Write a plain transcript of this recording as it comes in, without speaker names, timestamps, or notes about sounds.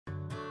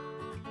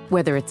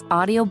Whether it's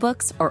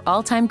audiobooks or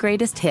all-time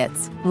greatest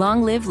hits,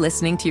 long live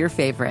listening to your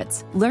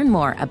favorites. Learn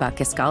more about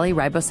Kisqali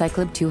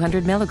Ribociclib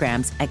 200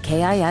 milligrams at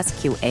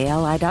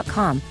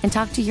KISQALI.com and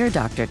talk to your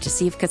doctor to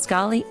see if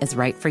Kisqali is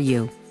right for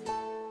you.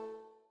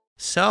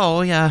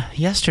 So,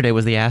 yesterday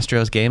was the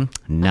Astros game.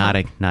 Not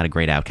a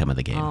great outcome of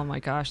the game. Oh my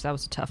gosh, that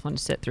was a tough one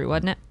to sit through,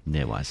 wasn't it?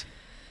 It was.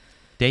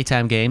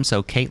 Daytime game,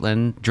 so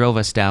Caitlin drove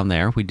us down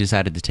there. We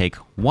decided to take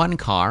one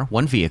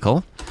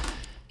vehicle.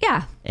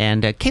 Yeah.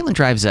 And Caitlin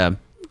drives a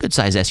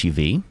good-sized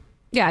SUV.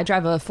 Yeah, I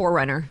drive a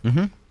 4Runner.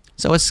 Mm-hmm.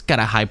 So it's got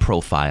a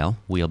high-profile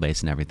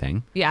wheelbase and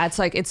everything. Yeah,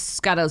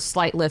 it's got a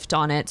slight lift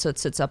on it, so it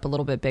sits up a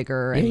little bit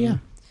bigger. And,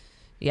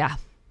 yeah.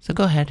 So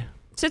go ahead.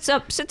 Sits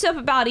up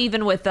about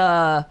even with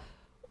a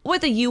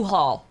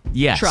U-Haul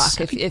truck,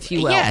 if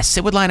you will. Yes,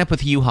 it would line up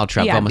with a U-Haul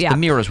truck almost. The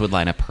mirrors would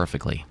line up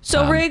perfectly.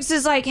 So Riggs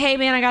is like, hey,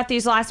 man, I got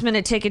these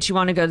last-minute tickets. You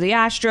want to go to the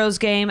Astros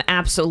game?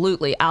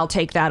 Absolutely. I'll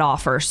take that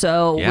offer.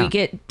 So we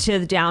get to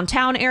the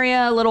downtown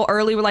area a little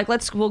early. We're like,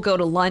 we'll go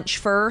to lunch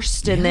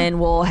first, and then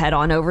we'll head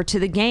on over to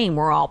the game.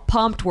 We're all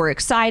pumped. We're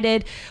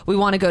excited. We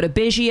want to go to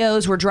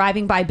Biggio's. We're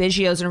driving by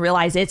Biggio's and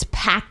realize it's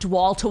packed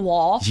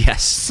wall-to-wall.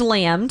 Yes.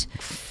 Slammed.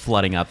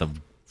 Flooding out the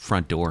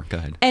front door. Go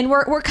ahead. And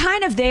we're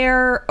kind of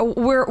there.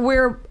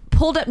 We're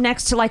pulled up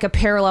next to like a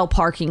parallel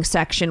parking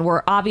section.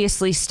 We're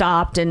obviously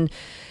stopped and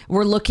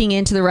we're looking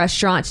into the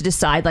restaurant to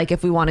decide like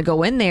if we want to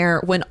go in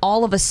there, when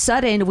all of a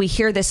sudden we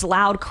hear this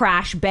loud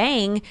crash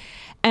bang,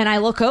 and I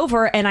look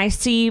over and I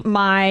see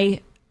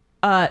my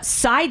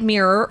side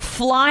mirror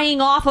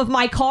flying off of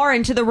my car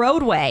into the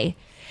roadway,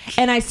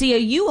 and I see a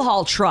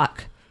U-Haul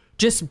truck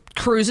just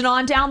cruising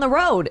on down the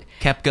road.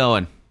 Kept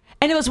going.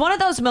 And it was one of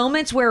those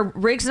moments where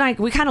Riggs and I,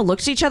 we kind of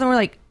looked at each other and we're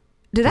like,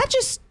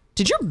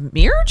 did your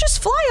mirror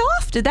just fly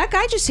off? Did that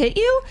guy just hit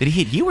you? Did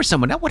he hit you or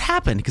someone else? What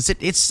happened? Because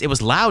it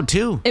was loud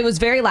too. It was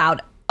very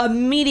loud.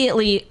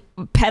 Immediately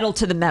pedal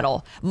to the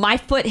metal. My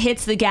foot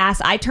hits the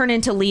gas. I turn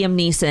into Liam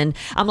Neeson.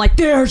 I'm like,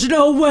 there's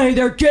no way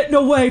they're getting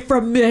away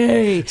from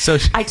me. So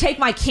I take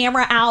my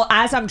camera out.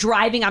 As I'm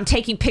driving, I'm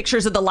taking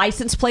pictures of the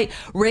license plate.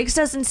 Riggs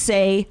doesn't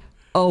say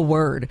a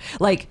word.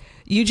 Like,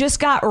 you just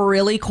got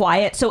really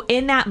quiet. So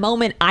in that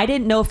moment, I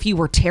didn't know if you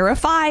were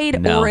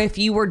terrified or if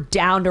you were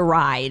down to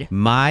ride.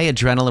 My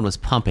adrenaline was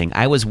pumping.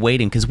 I was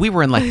waiting because we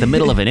were in like the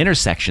middle of an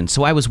intersection.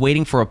 So I was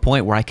waiting for a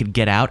point where I could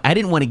get out. I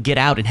didn't want to get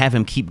out and have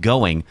him keep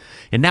going.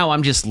 And now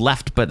I'm just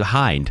left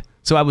behind.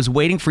 So I was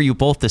waiting for you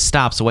both to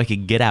stop so I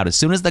could get out. As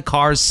soon as the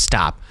cars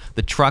stop,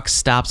 the truck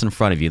stops in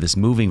front of you, this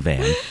moving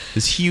van,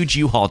 this huge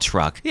U-Haul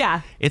truck.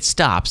 Yeah. It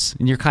stops,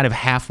 and you're kind of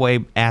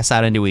halfway ass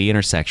out into an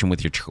intersection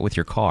with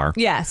your car.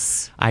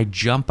 Yes. I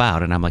jump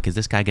out, and I'm like, is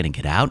this guy going to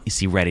get out? Is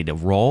he ready to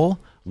roll?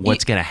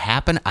 What's going to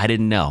happen? I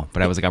didn't know,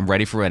 but I was like, I'm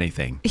ready for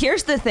anything.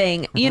 Here's the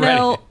thing. You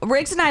know,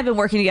 Riggs and I have been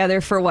working together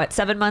for,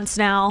 7 months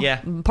now?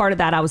 Yeah. Part of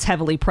that, I was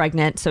heavily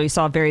pregnant, so he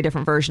saw a very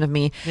different version of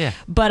me. Yeah.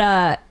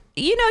 But,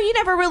 you know, you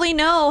never really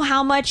know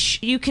how much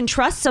you can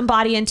trust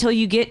somebody until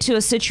you get to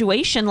a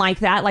situation like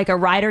that, like a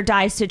ride or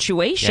die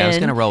situation. Yeah, I was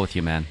going to roll with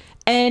you, man.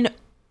 And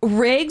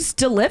Riggs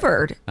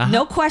delivered.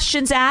 No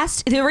questions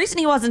asked. The reason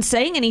he wasn't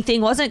saying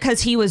anything wasn't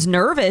because he was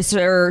nervous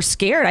or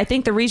scared. I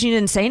think the reason you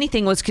didn't say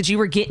anything was because you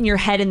were getting your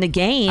head in the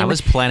game. I was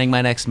planning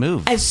my next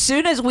move. As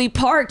soon as we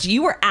parked,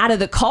 you were out of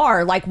the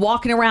car, like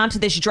walking around to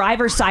this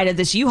driver's side of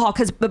this U-Haul.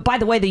 But by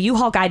the way, the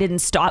U-Haul guy didn't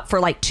stop for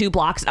like 2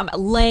 blocks. I'm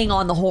laying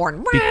on the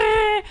horn.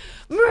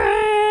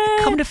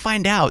 Come to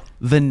find out,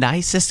 the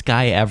nicest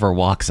guy ever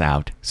walks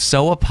out.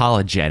 So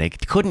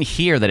apologetic. Couldn't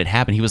hear that it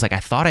happened. He was like, I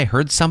thought I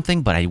heard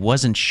something, but I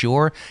wasn't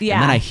sure. Yeah.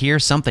 And then I hear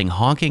something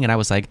honking, and I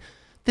was like,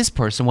 this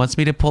person wants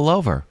me to pull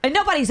over. And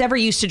nobody's ever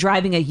used to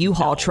driving a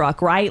U-Haul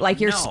truck, right?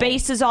 Like your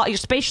space is off, your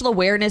spatial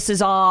awareness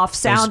is off,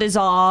 sound is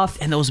off.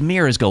 And those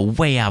mirrors go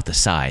way out the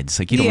sides.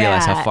 Like you don't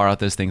realize how far out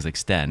those things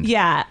extend.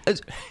 Yeah.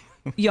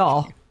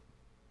 Y'all,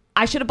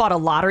 I should have bought a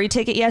lottery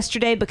ticket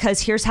yesterday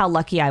because here's how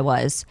lucky I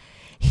was.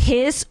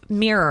 His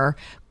mirror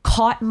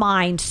caught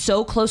mine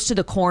so close to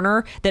the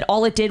corner that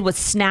all it did was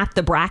snap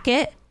the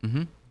bracket.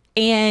 Mm-hmm.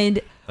 And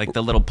like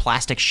the little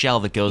plastic shell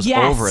that goes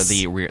over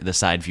the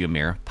side view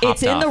mirror popped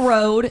it's in off. the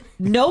road.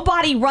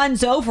 Nobody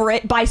runs over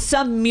it by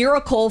some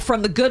miracle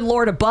from the good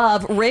Lord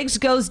above. Riggs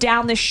goes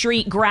down the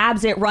street,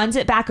 grabs it, runs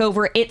it back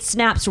over. It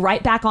snaps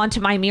right back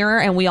onto my mirror,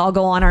 and we all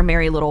go on our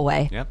merry little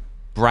way. Yep.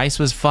 Bryce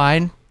was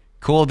fine.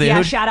 Cool dude.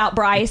 Yeah, shout out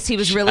Bryce. He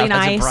was really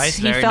nice. Bryce,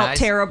 he felt nice.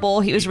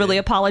 terrible. He was really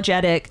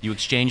apologetic. You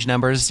exchanged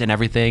numbers and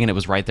everything, and it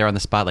was right there on the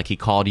spot. Like he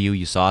called you.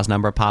 You saw his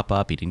number pop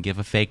up. He didn't give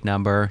a fake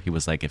number. He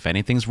was like, if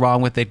anything's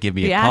wrong with it, give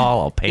me a call.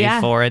 I'll pay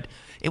for it.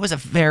 It was a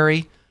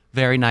very,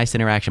 very nice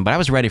interaction, but I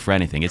was ready for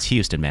anything. It's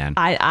Houston, man.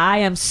 I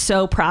am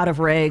so proud of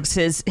Riggs.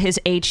 His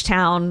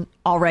H-Town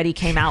already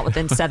came out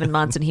within 7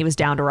 months, and he was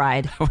down to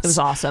ride. It was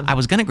awesome. I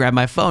was going to grab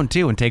my phone,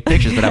 too, and take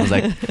pictures, but I was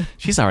like,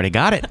 she's already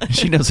got it.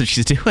 She knows what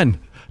she's doing.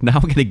 Now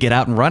I'm going to get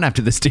out and run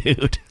after this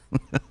dude.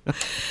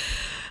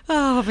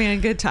 Oh, man,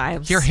 good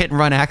times. Your hit and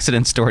run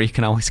accident story, you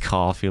can always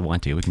call if you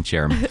want to. We can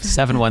share them.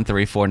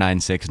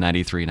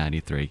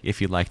 713-496-9393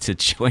 if you'd like to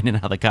join in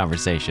on the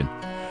conversation.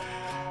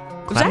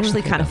 It was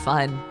actually kind of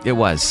fun. It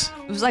was.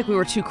 It was like we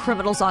were two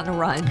criminals on the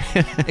run,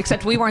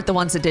 except we weren't the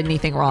ones that did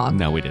anything wrong.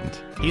 No, we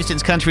didn't.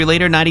 Houston's country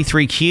leader,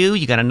 93Q.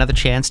 You got another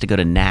chance to go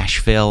to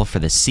Nashville for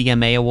the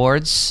CMA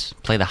Awards.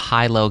 Play the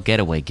high-low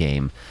getaway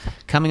game.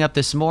 Coming up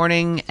this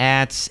morning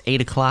at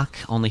 8 o'clock,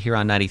 only here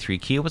on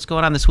 93Q. What's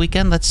going on this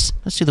weekend? Let's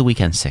do the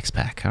weekend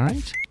six-pack, all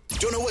right?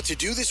 Don't know what to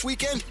do this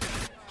weekend?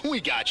 We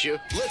got you.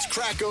 Let's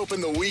crack open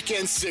the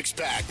weekend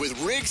six-pack with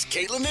Riggs,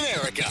 Caitlin, and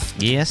Erica.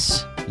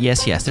 Yes.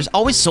 There's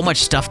always so much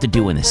stuff to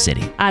do in the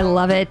city. I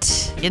love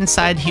it.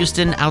 Inside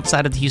Houston,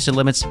 outside of the Houston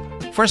limits.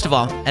 First of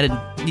all,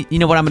 you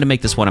know what? I'm going to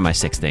make this one of my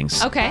 6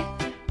 things. Okay.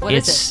 What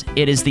is it?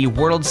 It is the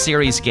World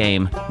Series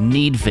game,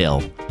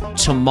 Needville,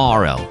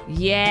 tomorrow.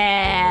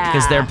 Yeah.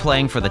 Because they're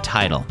playing for the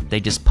title. They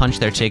just punched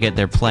their ticket.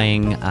 They're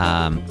playing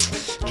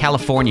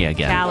California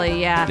again.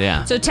 Cali, yeah.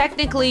 Yeah. So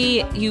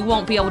technically, you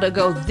won't be able to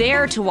go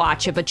there to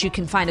watch it, but you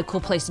can find a cool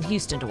place in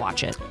Houston to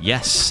watch it.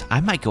 Yes. I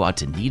might go out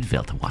to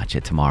Needville to watch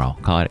it tomorrow,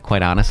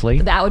 quite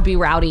honestly. That would be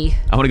rowdy.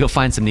 I want to go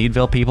find some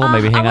Needville people,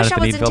 maybe hang out at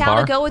the Needville bar. I wish I was in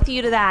town to go with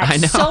you to that. I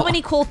know. So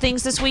many cool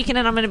things this weekend,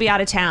 and I'm going to be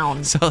out of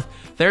town. So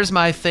there's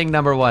my thing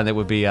number 1. That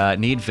would be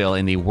Needville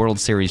in the World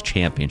Series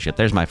Championship.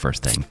 There's my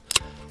first thing.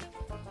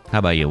 How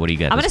about you? What do you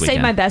got? I'm going to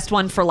save my best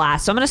one for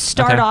last. So I'm going to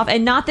start off,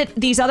 and not that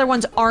these other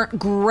ones aren't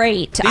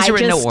great. These are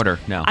in no order,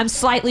 no. I'm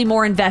slightly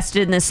more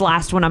invested in this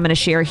last one I'm going to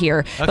share here.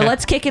 Okay. But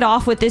let's kick it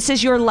off with, this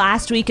is your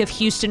last week of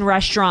Houston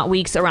Restaurant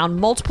Weeks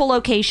around multiple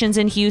locations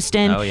in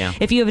Houston. Oh, yeah.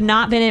 If you have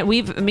not been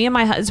me and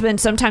my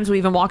husband, sometimes we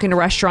even walk into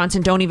restaurants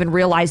and don't even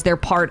realize they're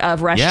part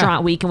of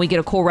Restaurant Week, and we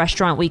get a cool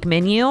Restaurant Week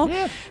menu.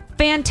 Yeah.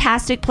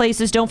 Fantastic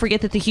places. Don't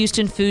forget that the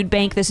Houston Food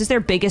Bank, this is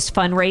their biggest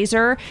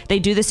fundraiser. They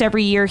do this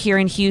every year here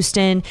in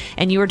Houston,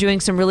 and you are doing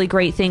some really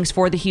great things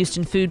for the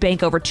Houston Food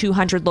Bank. Over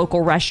 200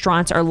 local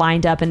restaurants are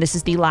lined up, and this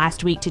is the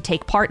last week to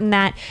take part in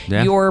that.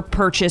 Yeah. Your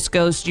purchase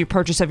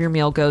of your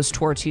meal goes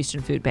towards Houston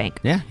Food Bank.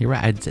 Yeah, you're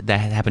right. That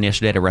happened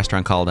yesterday at a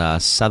restaurant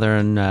called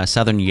Southern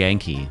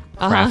Yankee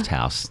Craft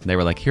House. They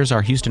were like, here's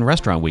our Houston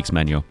Restaurant Weeks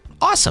menu.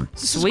 Awesome.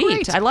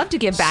 Sweet. I love to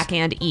give back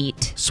and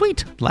eat.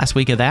 Sweet. Last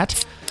week of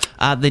that.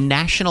 The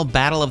National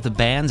Battle of the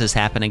Bands is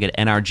happening at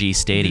NRG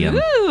Stadium.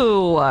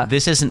 Ooh.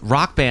 This isn't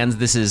rock bands.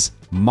 This is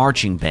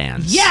marching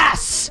bands.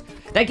 Yes!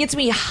 That gets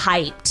me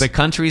hyped. The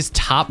country's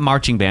top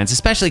marching bands,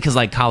 especially because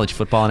like college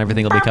football and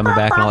everything will be coming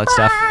back and all that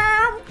stuff.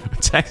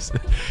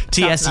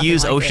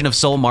 TSU's Ocean of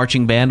Soul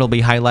Marching Band will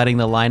be highlighting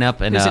the lineup.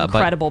 And, it's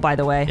incredible, by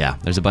the way. Yeah,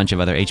 there's a bunch of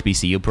other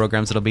HBCU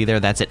programs that'll be there.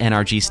 That's at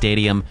NRG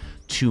Stadium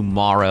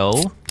tomorrow.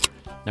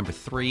 Number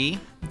 3.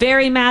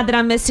 Very mad that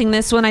I'm missing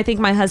this one. I think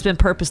my husband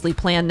purposely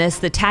planned this.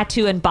 The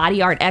Tattoo and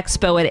Body Art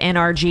Expo at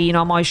NRG. You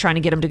know, I'm always trying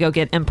to get him to go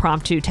get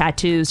impromptu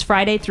tattoos.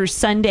 Friday through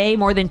Sunday,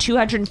 more than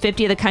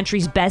 250 of the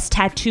country's best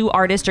tattoo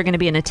artists are going to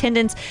be in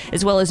attendance,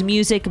 as well as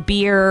music,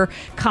 beer,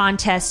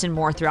 contests, and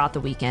more throughout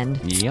the weekend.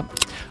 Yep.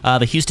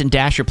 The Houston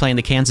Dash are playing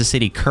the Kansas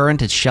City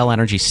Current at Shell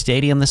Energy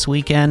Stadium this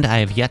weekend. I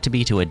have yet to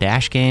be to a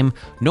Dash game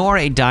nor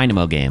a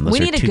Dynamo game. Those we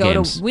are need two to go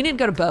games. to. We need to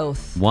go to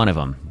both. One of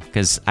them.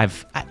 Because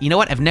you know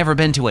what? I've never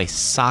been to a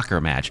soccer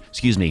match.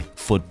 Excuse me,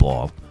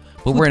 football.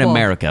 But we're in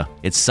America.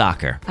 It's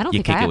soccer. I don't you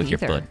think kick I it have with your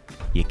either. foot.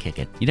 You kick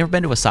it. You never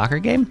been to a soccer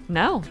game?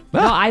 No. No,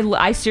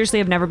 I seriously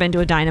have never been to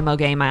a Dynamo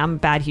game. I'm a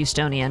bad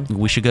Houstonian.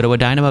 We should go to a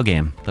Dynamo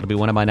game. That'll be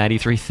one of my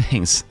 93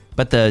 things.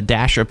 But the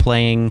Dash are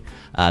playing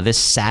this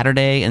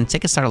Saturday, and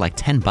tickets start at like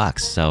 $10.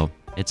 So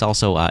it's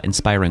also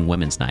Inspiring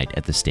Women's Night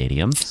at the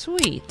stadium.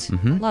 Sweet.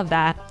 Mm-hmm. Love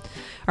that.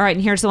 All right,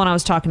 and here's the one I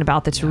was talking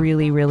about that's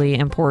really, really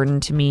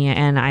important to me,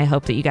 and I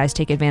hope that you guys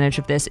take advantage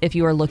of this if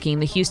you are looking.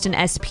 The Houston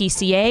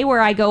SPCA, where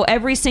I go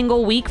every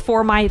single week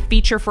for my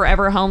feature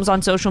Forever Homes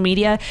on social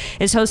media,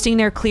 is hosting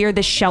their Clear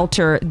the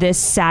Shelter this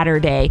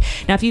Saturday.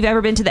 Now, if you've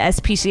ever been to the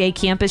SPCA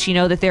campus, you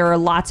know that there are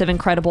lots of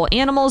incredible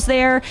animals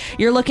there.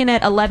 You're looking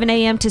at 11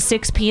 a.m. to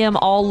 6 p.m.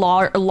 All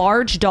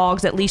large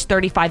dogs, at least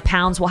 35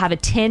 pounds, will have a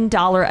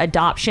 $10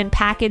 adoption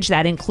package.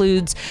 That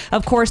includes,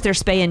 of course, their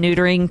spay and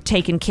neutering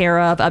taken care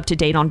of, up to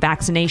date on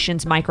vaccinations,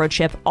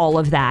 microchip, all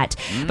of that.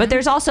 But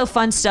there's also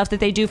fun stuff that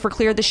they do for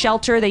Clear the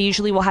Shelter. They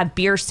usually will have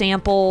beer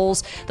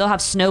samples. They'll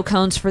have snow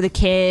cones for the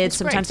kids.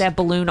 Sometimes they have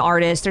balloon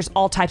artists. There's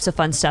all types of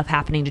fun stuff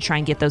happening to try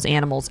and get those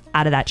animals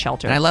out of that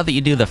shelter. And I love that you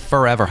do the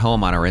Forever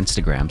Home on our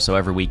Instagram. So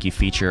every week you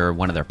feature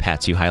one of their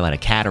pets. You highlight a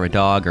cat or a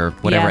dog or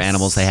whatever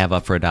animals they have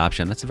up for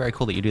adoption. That's very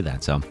cool that you do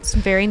that. So it's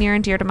very near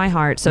and dear to my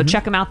heart. So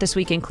check them out this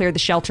weekend. Clear the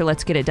Shelter.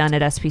 Let's get it done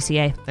at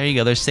SPCA. There you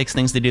go. There's 6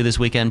 things to do this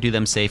weekend. Do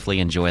them safely,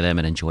 enjoy them,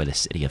 and enjoy the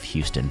city of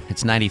Houston.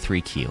 It's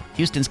 93Q,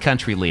 Houston's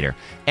country leader.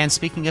 And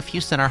speaking of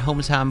Houston, our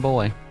hometown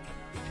boy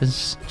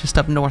is just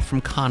up north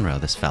from Conroe,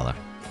 this fella.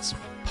 It's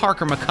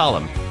Parker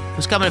McCullum,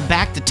 who's coming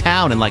back to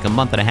town in like a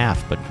month and a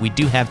half, but we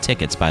do have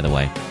tickets, by the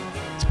way.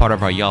 It's part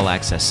of our Y'all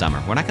Access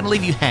Summer. We're not going to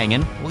leave you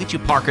hanging. We'll get you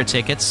Parker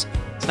tickets.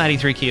 It's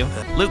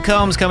 93Q. Luke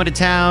Combs coming to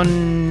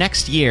town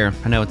next year.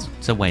 I know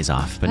it's a ways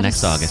off, but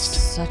next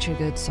August. Such a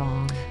good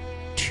song.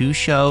 2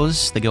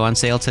 shows. They go on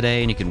sale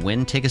today, and you can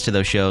win tickets to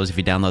those shows if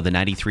you download the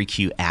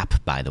 93Q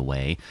app, by the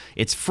way.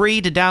 It's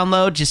free to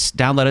download. Just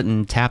download it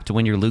and tap to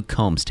win your Luke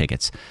Combs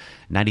tickets.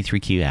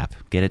 93Q app.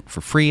 Get it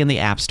for free in the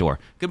App Store.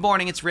 Good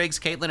morning. It's Riggs,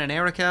 Caitlin, and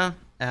Erica.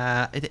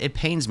 It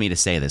pains me to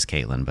say this,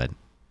 Caitlin, but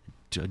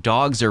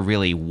dogs are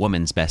really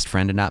woman's best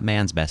friend and not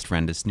man's best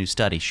friend. This new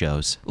study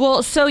shows.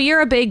 Well, so you're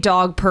a big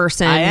dog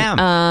person. I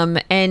am.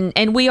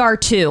 And we are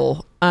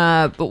too.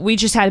 But we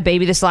just had a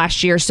baby this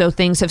last year, so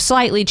things have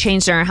slightly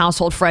changed in our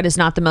household. Fred is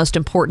not the most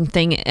important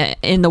thing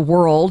in the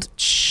world.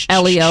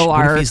 Elio, What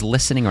our if he's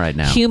listening right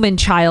now? human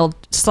child,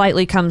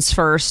 slightly comes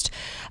first.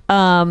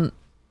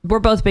 We're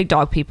both big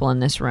dog people in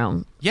this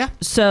room. Yeah.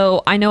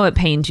 So I know it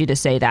pains you to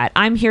say that.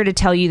 I'm here to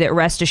tell you that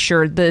rest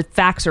assured, the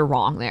facts are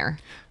wrong there.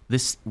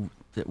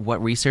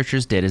 What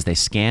researchers did is they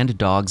scanned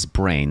dogs'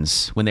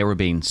 brains when they were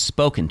being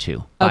spoken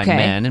to by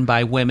men and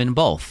by women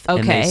both. Okay.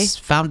 And they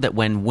found that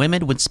when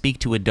women would speak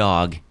to a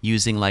dog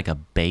using like a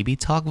baby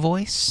talk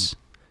voice,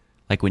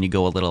 like when you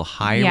go a little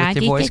higher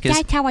with your voice.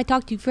 That's how I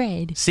talk to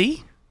Fred.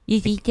 See?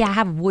 Yeah, I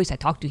have a voice. I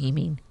talk to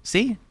him.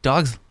 See?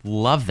 Dogs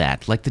love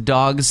that. Like the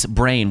dog's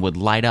brain would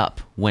light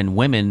up when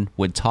women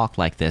would talk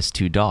like this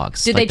to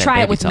dogs. Did like they try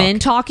that it with baby men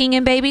talking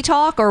in baby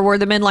talk, or were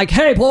the men like,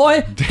 "Hey,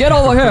 boy, get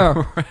over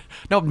here"?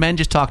 No, men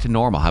just talk to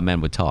normal how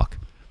men would talk.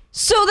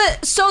 So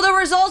the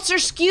results are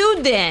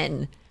skewed.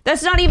 Then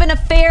that's not even a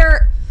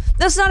fair.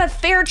 That's not a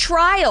fair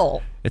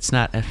trial. It's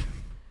not.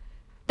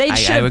 They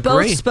should have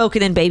both agree.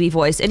 spoken in baby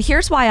voice. And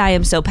here's why I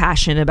am so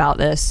passionate about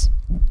this.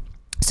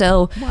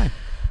 So,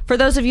 for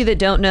those of you that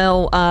don't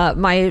know,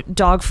 my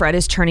dog Fred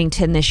is turning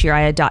 10 this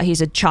year.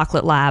 He's a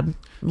chocolate lab.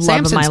 Love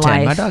Samson's of my 10.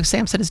 life. My dog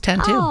Samson is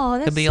 10 too. Oh,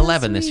 that's He'll be so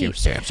 11 this sweet. year.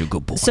 Samson,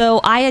 good boy.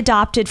 So I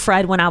adopted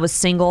Fred when I was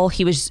single.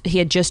 He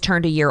had just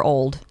turned a year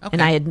old,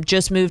 and I had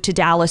just moved to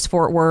Dallas,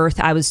 Fort Worth.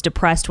 I was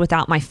depressed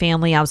without my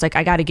family. I was like,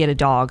 I got to get a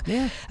dog.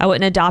 Yeah. I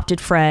went and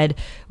adopted Fred.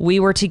 We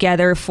were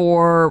together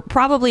for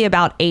probably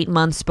about 8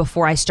 months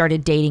before I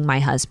started dating my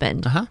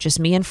husband.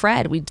 Just me and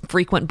Fred. We'd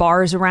frequent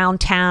bars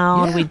around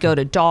town. Yeah. We'd go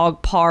to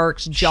dog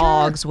parks,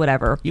 jogs,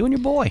 whatever. You and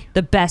your boy.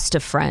 The best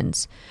of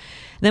friends.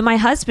 Then my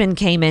husband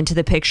came into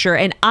the picture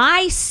and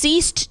I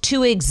ceased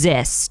to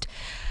exist.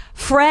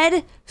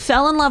 Fred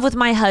fell in love with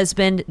my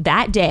husband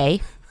that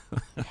day.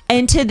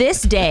 And to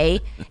this day,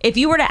 if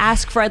you were to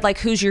ask Fred, like,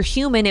 who's your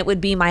human, it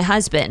would be my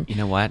husband. You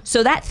know what?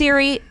 So that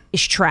theory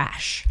is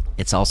trash.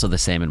 It's also the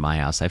same in my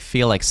house. I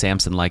feel like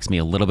Samson likes me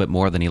a little bit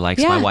more than he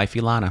likes my wife,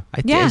 Ilana.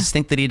 I just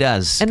think that he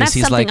does. And 'cause that's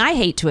he's something like, I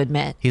hate to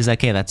admit. He's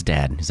like, hey, that's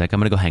Dad. He's like, I'm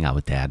going to go hang out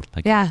with Dad.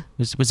 Like, Yeah.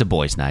 It was a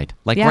boys' night.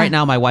 Like Yeah. right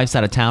now, my wife's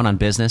out of town on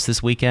business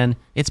this weekend.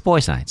 It's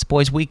boys' night. It's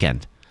boys'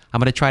 weekend. I'm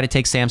going to try to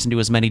take Samson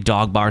to as many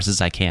dog bars as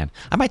I can.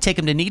 I might take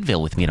him to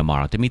Needville with me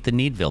tomorrow to meet the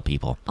Needville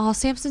people. Oh,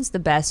 Samson's the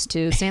best,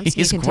 too. Samson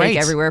you He's can great. take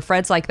everywhere.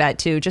 Fred's like that,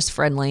 too. Just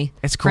friendly.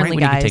 It's great friendly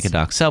when guys. you can take a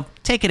dog. So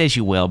take it as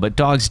you will, but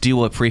dogs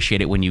do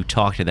appreciate it when you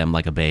talk to them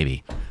like a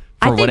baby.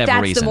 I For think whatever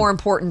that's reason. the more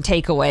important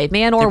takeaway.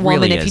 Man or It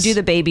woman, really if you is. do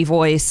the baby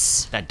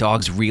voice. That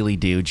dogs really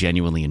do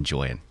genuinely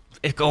enjoy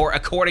it. Or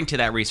according to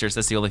that research,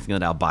 that's the only thing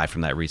that I'll buy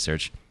from that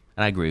research.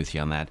 And I agree with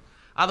you on that.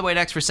 On the way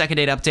next for second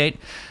date update,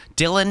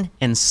 Dylan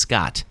and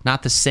Scott,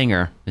 not the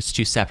singer. It's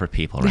two separate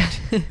people, right?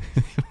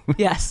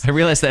 Yes. I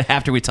realized that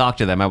after we talked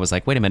to them, I was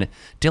like, wait a minute,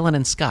 Dylan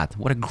and Scott,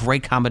 what a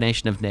great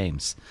combination of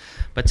names.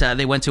 But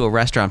they went to a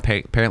restaurant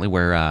apparently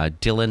where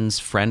Dylan's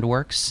friend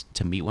works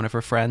to meet one of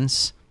her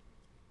friends.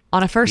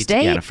 On a first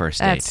date? Yeah, on a first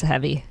date. That's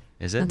heavy.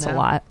 Is it? That's a No?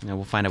 lot. Yeah,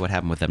 we'll find out what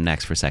happened with them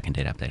next for second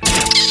date update.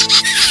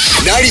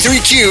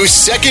 93Q's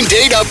second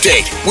date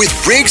update with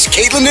Riggs,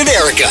 Caitlin, and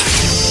Erica.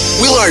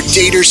 Will our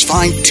daters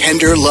find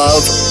tender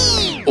love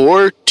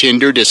or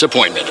Tinder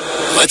disappointment?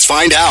 Let's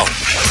find out.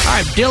 All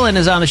right, Dylan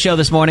is on the show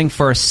this morning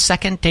for a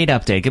second date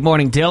update. Good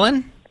morning,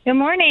 Dylan. Good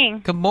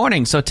morning. Good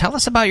morning. So tell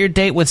us about your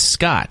date with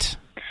Scott.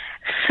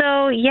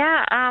 So,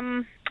 yeah,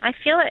 I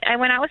feel it. I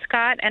went out with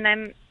Scott, and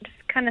I'm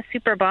just kind of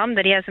super bummed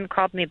that he hasn't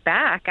called me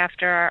back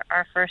after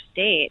our first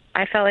date.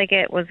 I felt like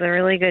it was a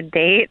really good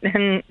date,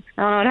 and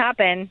I don't know what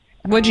happened.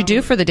 What'd you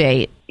do for the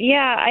date?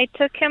 Yeah, I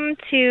took him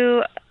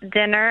to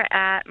dinner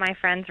at my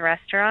friend's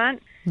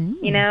restaurant,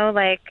 you know,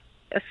 like,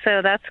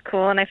 so that's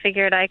cool, and I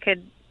figured I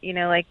could, you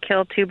know, like,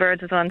 kill two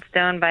birds with one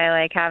stone by,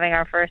 like, having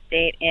our first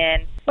date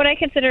in what I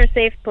consider a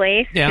safe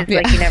place. Yeah. 'Cause,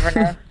 like, you never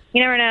know.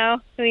 You never know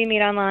who you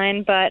meet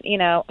online, but, you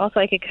know, also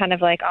I could kind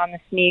of, like, on the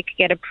sneak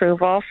get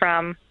approval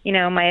from, you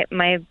know, my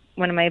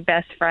one of my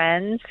best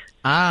friends.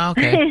 Ah,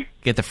 okay.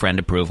 Get the friend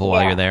approval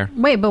while you're there.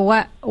 Wait, but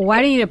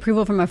why do you need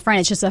approval from a friend?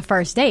 It's just a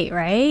first date,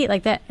 right?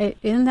 Like that,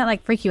 isn't that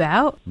like freak you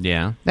out?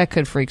 Yeah. That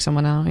could freak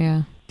someone out,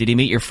 yeah. Did he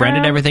meet your friend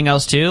and everything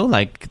else too?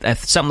 Like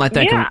something like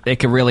that, Yeah. it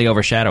could really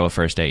overshadow a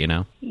first date, you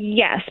know?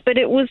 Yes, but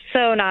it was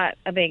so not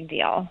a big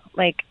deal.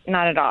 Like,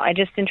 not at all. I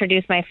just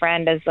introduced my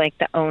friend as, like,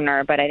 the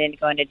owner, but I didn't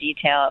go into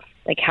detail of,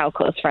 like, how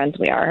close friends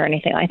we are or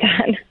anything like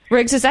that.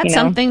 Riggs, is that You know?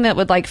 something that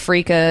would, like,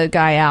 freak a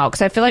guy out?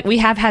 Because I feel like we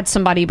have had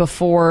somebody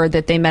before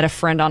that they met a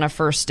friend on a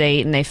first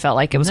date and they felt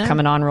like it was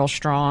coming on real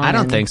strong. I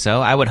don't and- think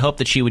so. I would hope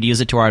that she would use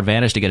it to our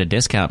advantage to get a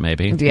discount,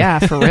 maybe. Yeah,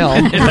 for real.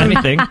 If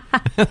anything.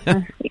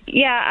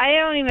 Yeah, I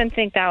don't even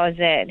think that was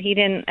it. He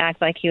didn't act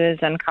like he was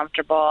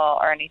uncomfortable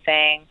or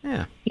anything.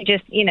 Yeah. He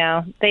just, you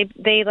know,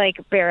 they like,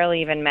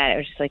 barely even met. It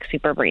was just, like,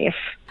 super brief.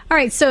 All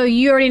right, so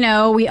you already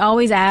know we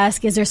always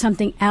ask, is there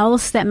something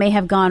else that may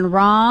have gone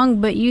wrong?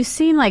 But you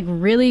seem like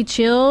really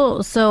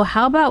chill. So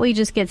how about we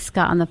just get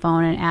Scott on the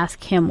phone and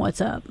ask him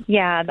what's up?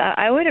 Yeah,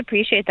 I would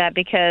appreciate that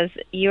because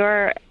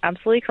you're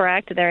absolutely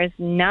correct. There is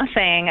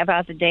nothing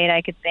about the date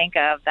I could think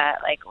of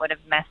that like would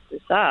have messed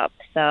this up.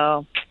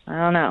 So I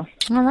don't know.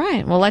 All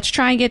right. Well, let's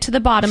try and get to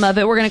the bottom of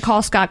it. We're going to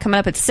call Scott coming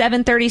up at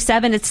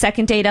 7:37. It's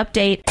second date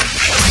update.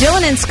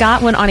 Dylan and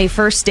Scott went on a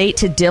first date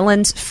to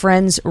Dylan's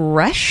friend's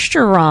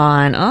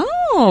restaurant.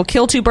 Oh,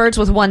 kill two birds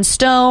with one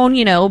stone.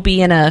 You know,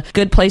 be in a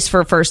good place for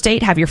a first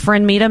date. Have your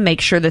friend meet them. Make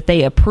sure that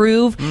they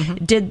approve.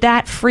 Did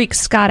that freak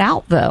Scott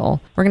out, though?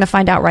 We're going to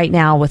find out right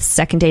now with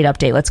second date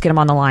update. Let's get him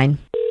on the line.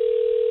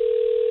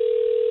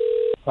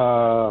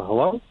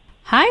 Hello?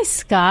 Hi,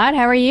 Scott.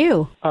 How are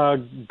you?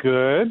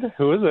 Good.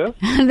 Who is this?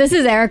 This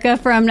is Erica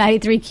from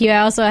 93Q. I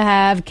also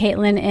have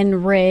Caitlin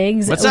and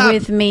Riggs What's up?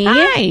 with me.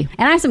 Hi.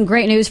 And I have some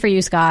great news for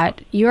you,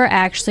 Scott. You are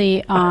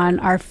actually on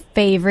our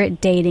favorite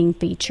dating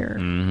feature.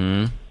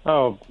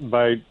 Oh,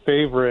 by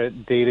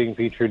favorite dating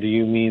feature, do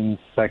you mean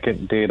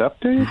second date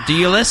update? Do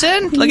you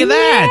listen? Look at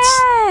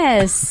that.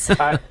 Yes.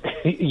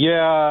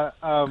 Yeah,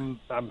 I'm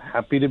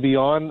happy to be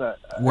on.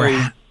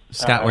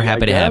 Scott, we're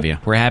happy to have you.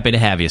 We're happy to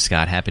have you,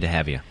 Scott. Happy to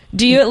have you.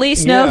 Do you at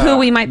least know Yeah. who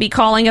we might be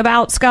calling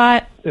about,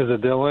 Scott? Is it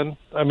Dylan?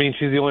 I mean,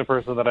 she's the only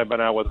person that I've been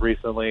out with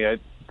recently.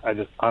 I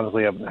just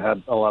honestly haven't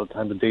had a lot of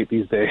time to date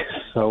these days.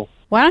 So,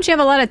 Why don't you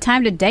have a lot of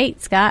time to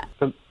date, Scott?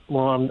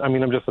 well,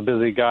 I'm just a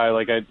busy guy.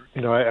 Like I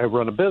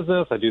run a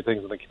business. I do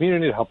things in the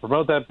community to help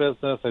promote that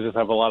business. I just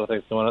have a lot of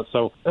things going on.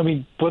 So, I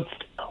mean,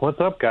 what's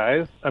up,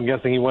 guys? I'm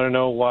guessing you want to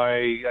know why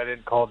I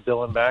didn't call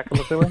Dylan back, I'm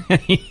assuming?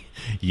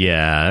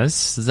 Yes.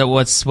 So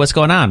what's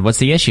going on? What's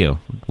the issue?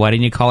 Why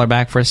didn't you call her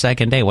back for a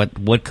second date?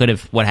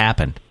 What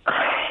happened?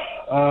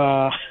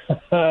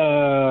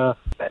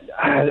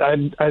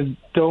 I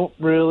don't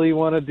really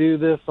want to do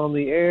this on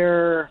the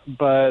air,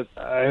 but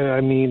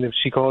I mean, if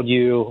she called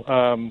you,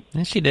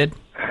 Yes, she did.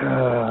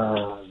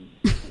 so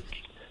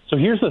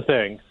here's the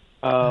thing.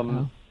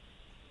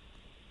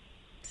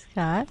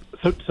 Scott?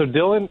 So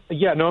Dylan,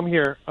 yeah, no, I'm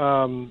here.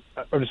 I'm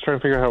just trying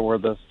to figure out how to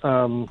word this.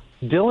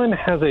 Dylan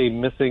has a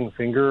missing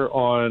finger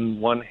on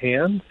one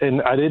hand,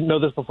 and I didn't know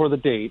this before the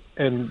date.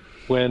 And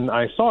when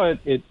I saw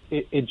it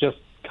just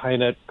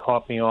kind of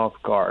caught me off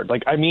guard.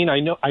 Like, I mean, I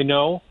know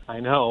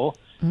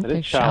that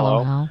it's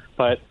shallow,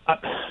 but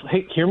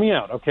hey, hear me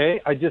out, okay?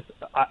 I just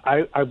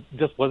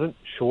wasn't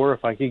sure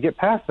if I could get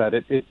past that.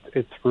 It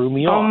threw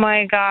me off. Oh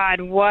my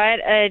God, what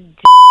a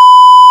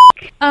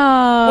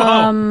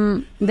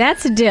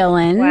That's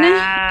Dylan.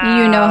 Wow.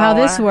 You know how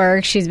this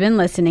works. She's been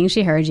listening.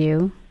 She heard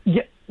you.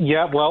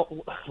 Yeah. Well,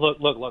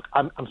 look.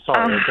 I'm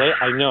sorry. Okay,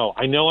 I know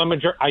I'm a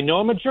jerk.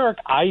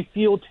 I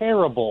feel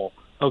terrible.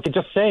 Okay,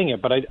 just saying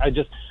it, but I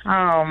just.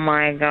 Oh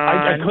my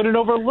God. I couldn't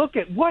overlook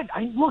it. What?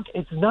 Look,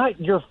 it's not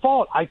your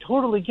fault. I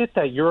totally get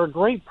that. You're a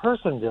great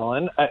person,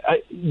 Dylan.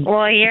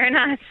 Well, you're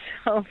not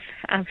so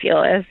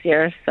fabulous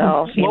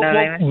yourself. You know what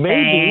I'm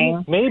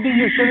saying? Maybe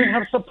you shouldn't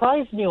have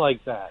surprised me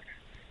like that.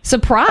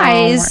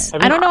 Surprise.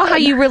 I don't know how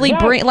you really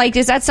Yes. bring, like,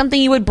 is that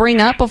something you would bring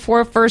up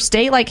before a first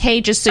date? Like,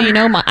 hey, just so you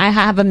know, I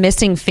have a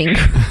missing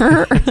finger.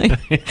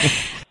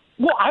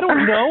 Well, I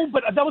don't know,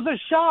 but that was a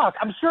shock.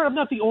 I'm sure I'm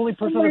not the only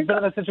person that's been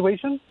in that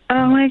situation.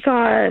 Oh my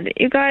God,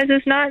 you guys,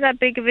 it's not that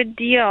big of a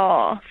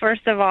deal.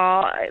 First of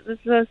all, this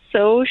is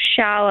so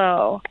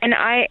shallow. And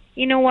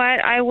you know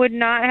what? I would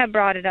not have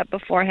brought it up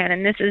beforehand,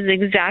 and this is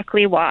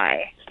exactly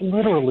why.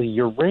 Literally,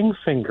 your ring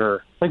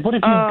finger. Like, what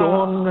if you go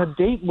on a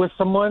date with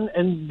someone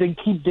and they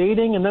keep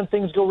dating and then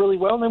things go really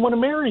well and they want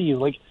to marry you?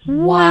 Like,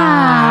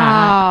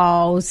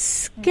 Wow,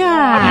 Scott.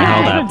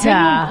 Hold on. that's a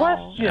genuine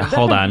question. That's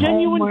Hold a on.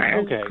 genuine- Oh my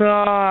okay.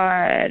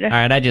 God. All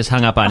right, I just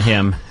hung up on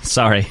him.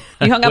 Sorry.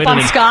 You hung up Wait on a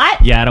minute. Scott?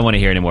 Yeah, I don't want to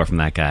hear any more from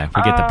that guy.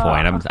 We get the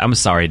point. I'm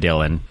sorry,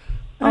 Dylan.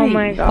 Oh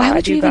my God. Why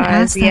would you even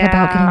guys, ask that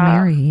about getting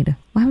married?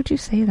 Why would you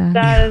say that?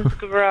 That is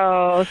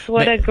gross.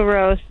 What a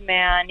gross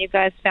man. You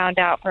guys found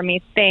out for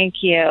me.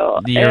 Thank you.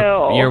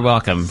 You're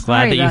welcome.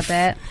 Glad Sorry that about you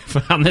that.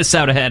 found this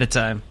out ahead of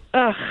time.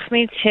 Ugh,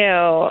 me too.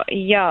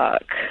 Yuck.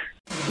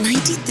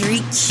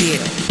 93Q.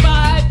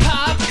 5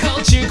 pop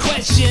culture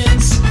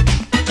questions.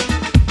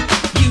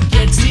 You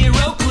get 0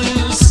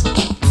 clues.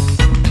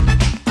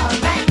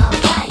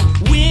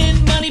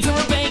 Win money from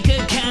a bank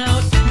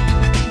account.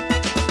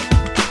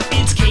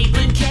 It's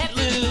Caitlin Can't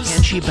Lose.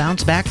 Can she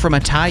bounce back from a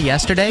tie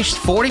yesterday? She's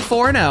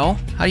 44-0.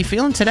 How you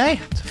feeling today?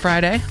 It's a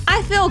Friday.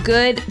 I feel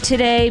good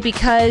today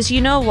because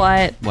you know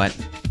what? What?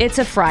 It's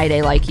a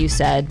Friday, like you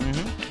said.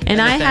 And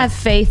I have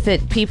faith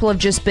that people have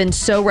just been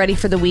so ready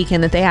for the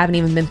weekend that they haven't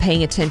even been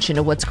paying attention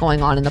to what's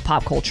going on in the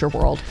pop culture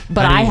world.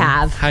 But I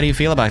have. How do you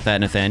feel about that,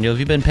 Nathaniel? Have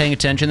you been paying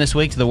attention this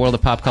week to the world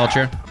of pop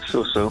culture?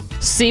 So.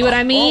 See what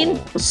I mean?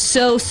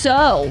 So.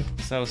 So.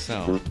 All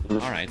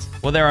right.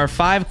 Well, there are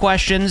 5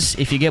 questions.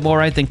 If you get more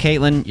right than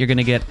Caitlin, you're going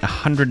to get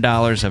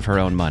 $100 of her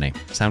own money.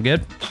 Sound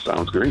good?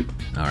 Sounds great.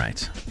 All right.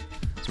 So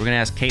we're going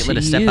to ask Caitlin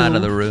to step out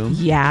of the room.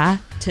 Yeah.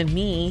 To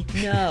me,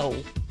 no.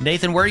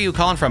 Nathan, where are you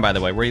calling from, by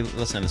the way? Where are you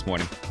listening this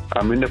morning?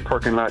 I'm in the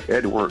parking lot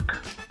at work.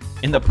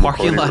 In the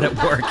parking lot at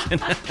work.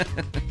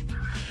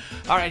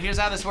 All right, here's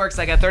how this works.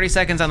 I got 30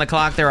 seconds on the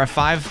clock. There are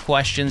 5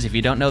 questions. If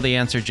you don't know the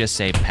answer, just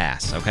say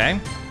pass, okay?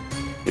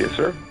 Yes,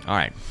 sir. All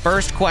right,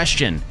 first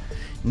question.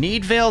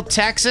 Needville,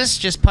 Texas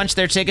just punched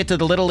their ticket to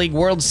the Little League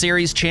World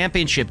Series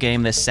championship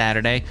game this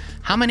Saturday.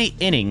 How many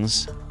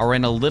innings are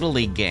in a Little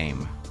League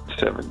game?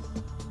 7.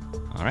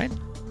 All right.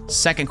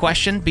 Second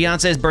question.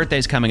 Beyonce's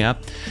birthday's coming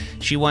up.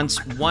 She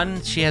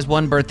has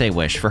one birthday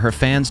wish for her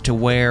fans to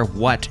wear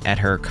what at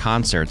her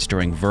concerts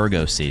during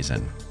Virgo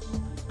season?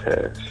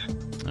 Pass.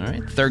 All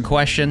right. Third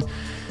question.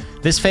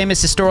 This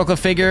famous historical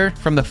figure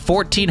from the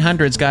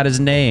 1400s got his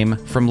name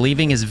from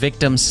leaving his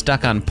victims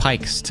stuck on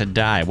pikes to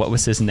die. What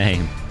was his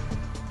name?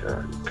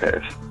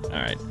 Pass. All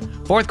right.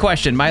 Fourth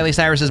question. Miley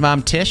Cyrus's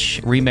mom,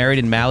 Tish, remarried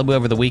in Malibu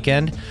over the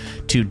weekend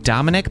to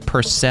Dominic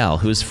Purcell,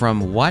 who's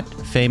from what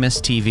famous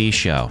TV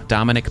show?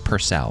 Dominic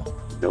Purcell.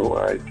 No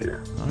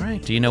idea. All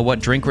right. Do you know what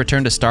drink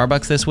returned to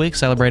Starbucks this week,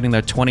 celebrating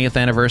their 20th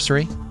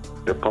anniversary?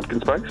 The pumpkin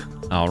spice?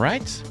 All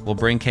right. We'll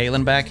bring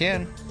Caitlin back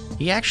in.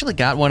 He actually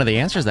got one of the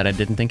answers that I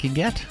didn't think he'd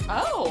get.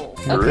 Oh,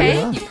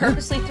 okay. You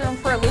purposely threw him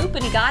for a loop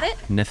and he got it?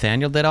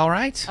 Nathaniel did all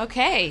right.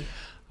 Okay.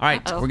 All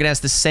right. We're going to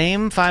ask the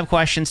same 5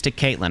 questions to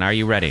Caitlin. Are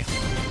you ready?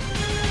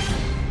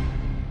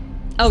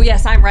 Oh,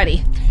 yes, I'm ready.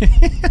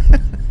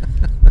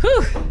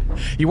 Whew.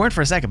 You weren't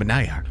for a second, but now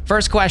you are.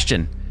 First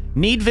question.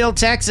 Needville,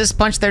 Texas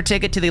punched their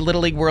ticket to the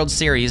Little League World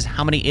Series.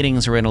 How many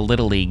innings are in a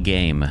Little League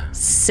game?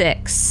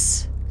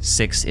 6.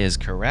 6 is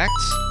correct.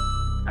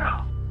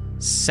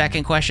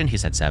 Second question. He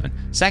said 7.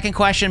 Second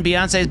question.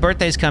 Beyonce's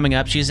birthday's coming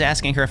up. She's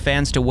asking her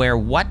fans to wear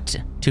what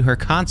to her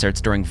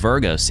concerts during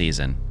Virgo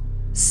season?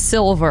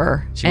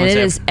 Silver. And it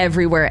is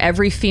everywhere.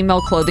 Every female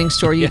clothing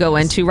store you go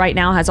into right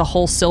now has a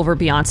whole silver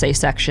Beyonce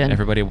section.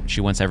 She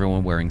wants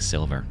everyone wearing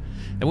silver.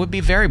 It would be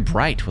very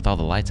bright with all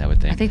the lights, I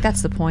would think. I think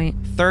that's the point.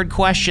 Third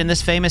question.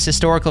 This famous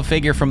historical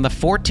figure from the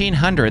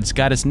 1400s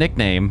got his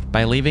nickname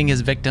by leaving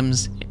his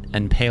victims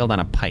impaled on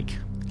a pike.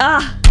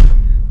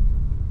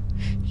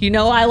 You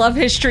know I love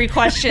history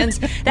questions.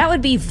 That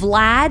would be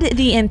Vlad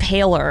the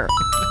Impaler.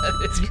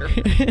 That's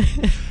correct.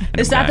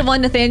 Is that the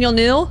one Nathaniel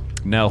knew?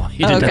 No,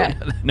 he did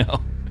not.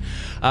 No.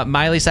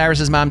 Miley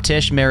Cyrus's mom,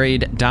 Tish,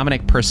 married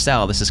Dominic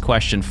Purcell. This is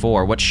question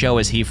 4. What show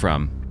is he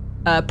from?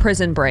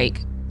 Prison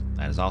Break.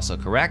 That is also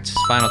correct.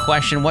 Final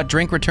question. What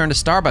drink returned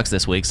to Starbucks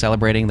this week,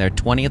 celebrating their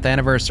 20th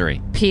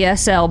anniversary?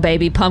 PSL,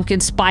 baby. Pumpkin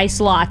spice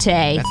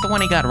latte. That's the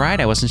one he got right.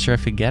 I wasn't sure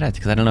if he'd get it,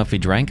 because I don't know if he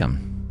drank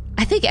them.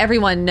 I think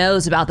everyone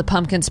knows about the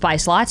pumpkin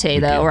spice latte,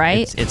 though,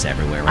 right? It's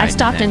everywhere, right? I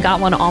stopped and got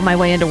one on my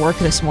way into work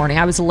this morning.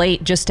 I was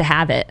late just to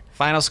have it.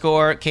 Final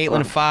score,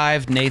 Caitlin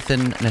 5,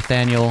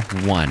 Nathaniel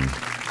 1.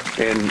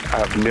 And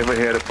I've never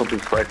had a pumpkin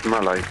spice in my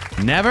life.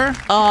 Never?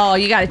 Oh,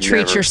 you got to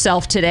treat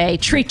yourself today.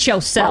 Treat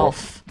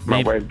yourself.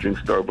 My wife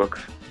drinks Starbucks.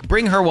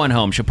 Bring her one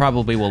home. She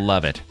probably will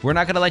love it. We're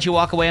not going to let you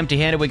walk away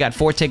empty-handed. We got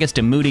 4 tickets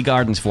to Moody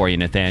Gardens for you,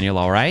 Nathaniel,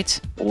 all right?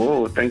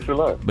 Whoa, thanks a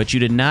lot. But you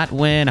did not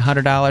win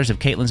 $100 of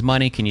Caitlin's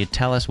money. Can you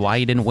tell us why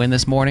you didn't win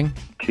this morning?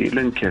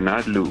 Caitlin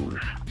cannot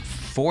lose.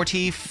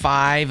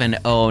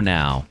 45-0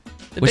 now.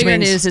 The bigger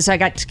news is I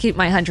got to keep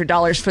my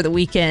 $100 for the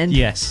weekend.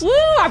 Yes. Woo,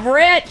 I'm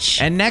rich.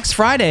 And next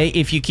Friday,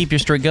 if you keep your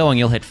streak going,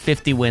 you'll hit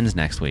 50 wins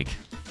next week.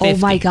 50. Oh,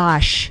 my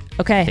gosh.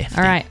 Okay. 50.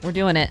 All right. We're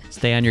doing it.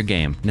 Stay on your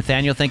game.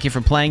 Nathaniel, thank you for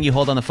playing. You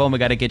hold on the phone. We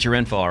got to get your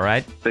info, all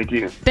right? Thank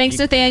you. Thanks,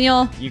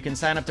 Nathaniel. You can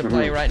sign up to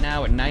play right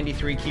now at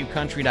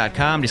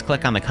 93QCountry.com. Just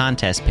click on the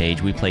contest page.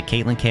 We play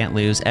Caitlin Can't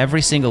Lose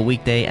every single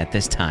weekday at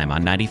this time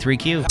on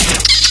 93Q.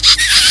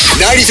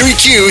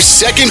 93Q's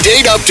second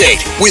date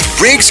update with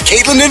Briggs,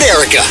 Caitlin, and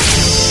Erica.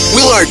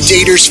 Will our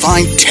daters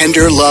find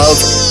tender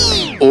love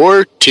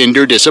or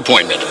Tinder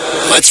disappointment?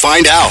 Let's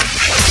find out.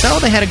 So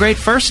they had a great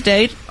first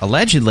date,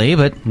 allegedly,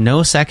 but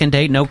no second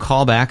date, no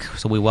callback.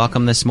 So we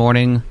welcome this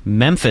morning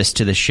Memphis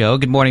to the show.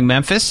 Good morning,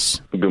 Memphis.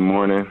 Good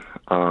morning.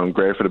 I'm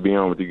grateful to be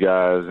on with you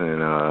guys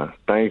and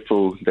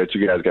thankful that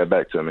you guys got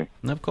back to me.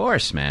 Of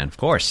course, man. Of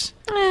course.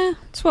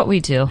 It's what we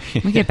do.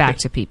 We get back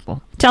to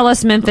people. Tell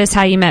us, Memphis,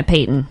 how you met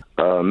Peyton.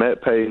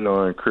 Met Peyton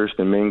on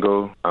Christian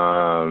Mingle.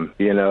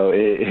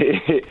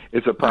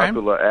 It's a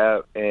popular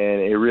app,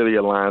 and it really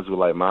aligns with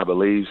like my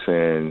beliefs.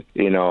 And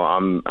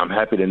I'm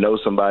happy to know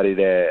somebody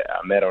that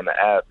I met on the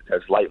app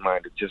that's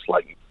like-minded, just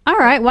like me. All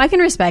right. Well, I can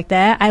respect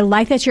that. I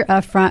like that you're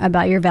upfront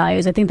about your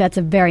values. I think that's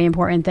a very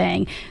important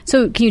thing.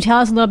 So can you tell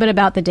us a little bit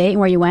about the date and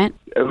where you went?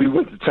 We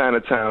went to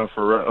Chinatown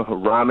for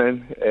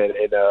ramen,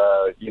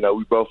 and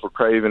we both were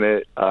craving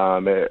it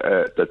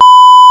at the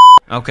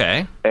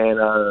Okay. And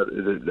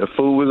the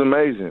food was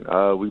amazing.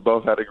 We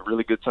both had a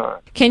really good time.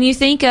 Can you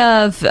think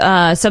of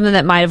something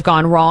that might have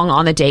gone wrong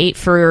on the date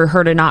for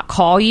her to not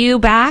call you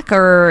back?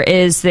 Or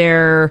is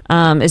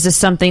this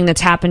something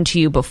that's happened to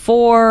you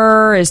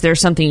before? Is there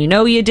something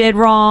you did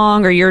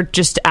wrong? Or you're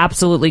just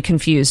absolutely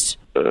confused?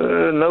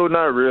 No,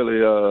 not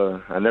really.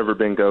 I've never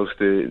been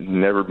ghosted,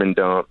 never been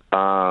dumped.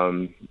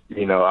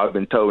 I've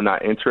been told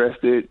not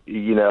interested.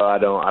 I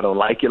don't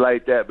like it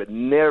like that, but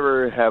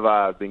never have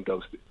I been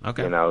ghosted.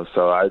 Okay.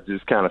 So I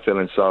just kind of feel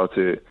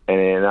insulted,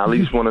 and I at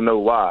least want to know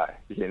why.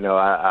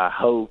 I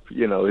hope,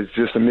 it's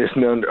just a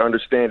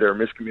misunderstanding or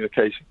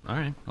miscommunication. All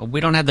right. Well, we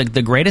don't have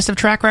the greatest of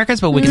track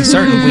records, but we can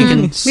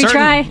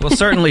try. We'll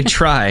certainly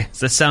try.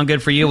 Does that sound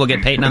good for you? We'll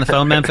get Peyton on the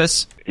phone,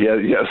 Memphis.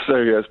 Yes,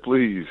 sir. Yes,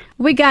 please.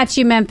 We got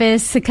you,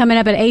 Memphis. Coming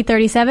up at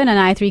 8:37 on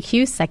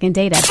I3Q second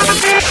date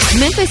update.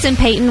 Memphis and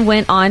Peyton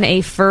went on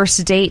a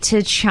first date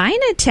to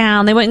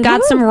Chinatown. They went and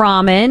got some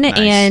ramen,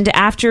 and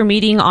after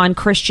meeting on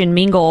Christian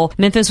Mingle,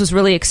 Memphis was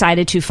really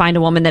excited to find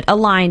a woman that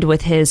aligned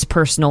with his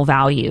personal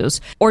values.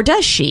 Or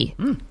does she?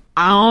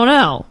 I don't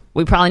know.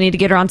 We probably need to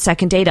get her on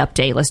second date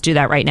update. Let's do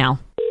that right now.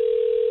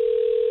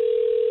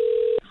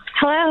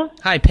 Hello.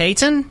 Hi,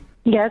 Peyton.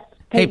 Yes,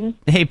 Peyton.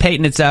 Hey,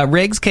 Peyton. It's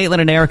Riggs,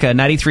 Caitlin, and Erica,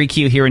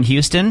 93Q here in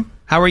Houston.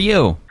 How are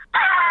you?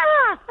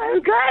 I'm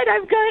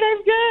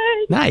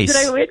good. Nice.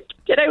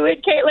 Did I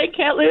win? Caitlin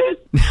can't lose.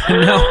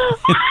 No.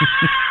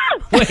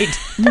 Wait.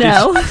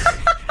 No.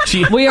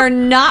 We are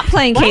not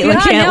playing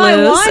Caitlin Can't Lose.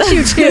 I want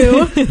you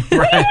to.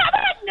 Right.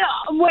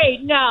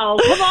 No,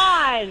 come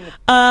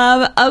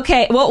on.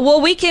 Okay.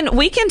 Well, we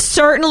can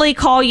certainly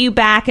call you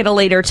back at a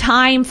later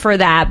time for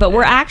that, but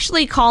we're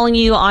actually calling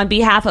you on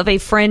behalf of a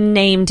friend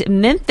named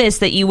Memphis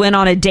that you went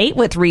on a date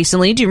with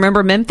recently. Do you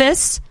remember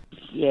Memphis?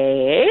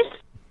 Yes.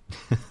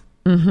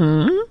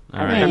 Mm-hmm.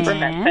 I remember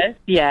Memphis.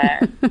 Yeah.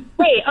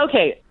 Wait.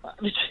 Okay.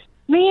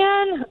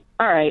 Man.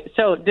 All right.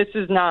 So this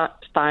is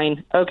not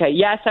fine. Okay.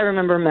 Yes, I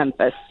remember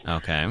Memphis.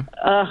 Okay.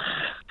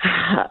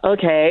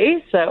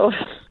 Okay. So,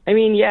 I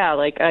mean, yeah.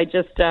 Like, I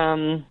just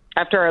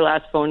after our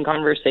last phone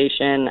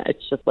conversation,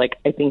 it's just like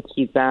I think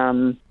he's just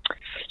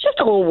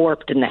a little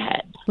warped in the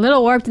head. A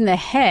little warped in the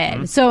head.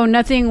 Mm-hmm. So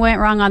nothing went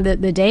wrong on the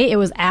date. It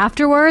was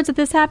afterwards that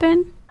this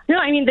happened. No,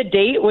 I mean, the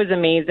date was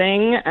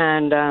amazing,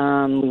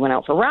 and we went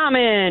out for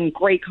ramen,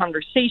 great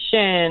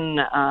conversation,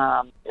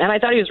 and I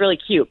thought he was really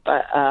cute,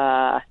 but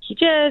he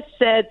just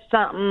said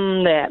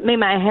something that made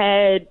my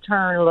head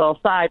turn a little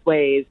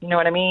sideways, you know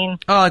what I mean?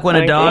 Oh, like when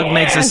a dog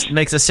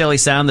makes a silly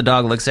sound, the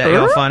dog looks at you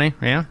all funny?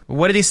 Yeah?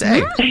 What did he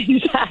say?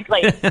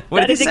 Exactly.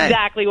 That is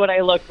exactly what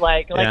I looked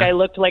like. Like, I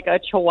looked like a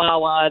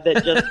chihuahua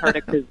that just heard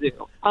a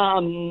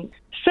kazoo.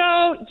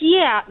 So,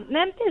 yeah,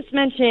 Memphis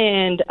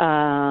mentioned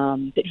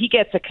that he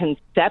gets a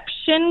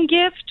conception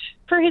gift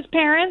for his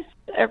parents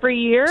every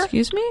year.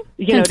 Excuse me?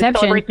 To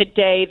celebrate the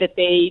day that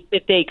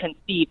they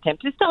conceived him,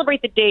 to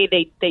celebrate the day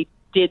they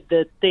did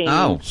the thing,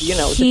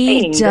 the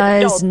thing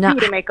does not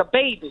do to make a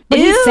baby. But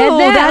he said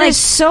that is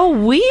so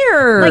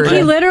weird. Like,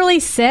 he literally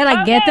said,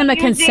 I get them a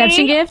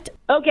conception gift.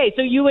 Okay,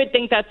 so you would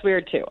think that's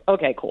weird too.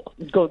 Okay, cool.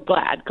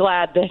 Glad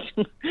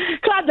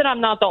that I'm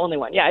not the only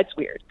one. Yeah, it's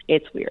weird.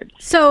 It's weird.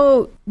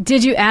 So,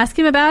 did you ask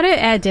him about it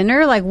at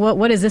dinner? Like,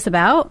 what is this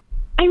about?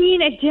 I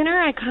mean, at dinner,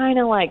 I kind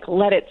of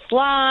let it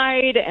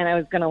slide, and I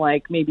was going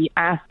to maybe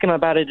ask him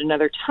about it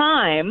another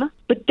time.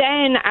 But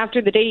then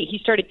after the date, he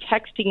started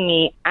texting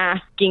me,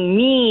 asking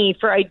me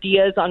for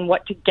ideas on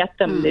what to get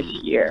them this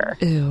year.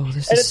 Ew,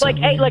 this and is it's so like,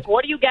 weird. hey,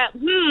 what do you get?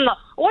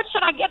 What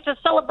should I get to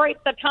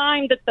celebrate the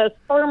time that the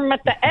sperm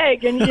met the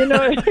egg? And,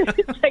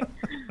 it's like,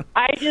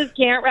 I just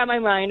can't wrap my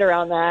mind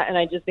around that. And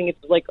I just think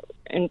it's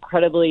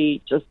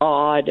incredibly just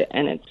odd,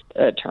 and it's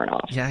a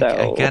turnoff. Yeah, so.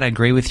 I gotta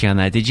agree with you on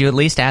that. Did you at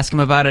least ask him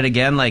about it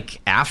again,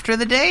 after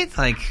the date?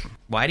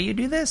 Why do you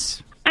do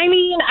this? I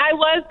mean, I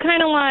was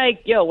kind of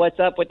like, yo, what's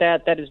up with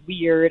that? That is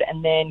weird.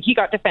 And then he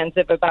got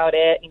defensive about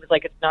it. He was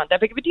like, it's not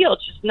that big of a deal.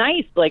 It's just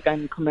nice.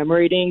 I'm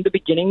commemorating the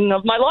beginning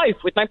of my life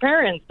with my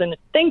parents and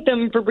thank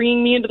them for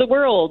bringing me into the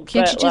world.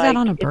 Can't you do that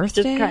on a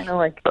birthday? It's just kind of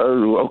like...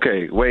 Oh,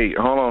 okay. Wait,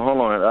 hold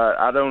on.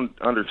 I don't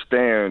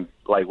understand,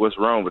 what's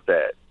wrong with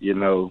that. You're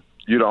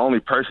the only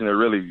person that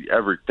really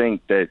ever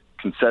think that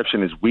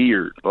conception is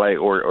weird,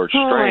 or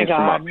strange for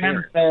my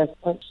parents.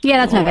 Memphis. Yeah,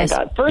 that's Memphis.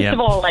 First of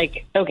all,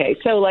 okay,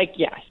 so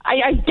yes,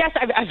 I guess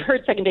I've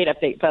heard second date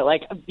update, but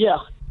yeah.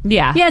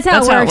 Yeah,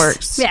 that's how it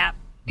works. Yeah,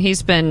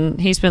 he's been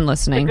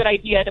listening. It's a good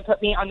idea to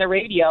put me on the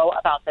radio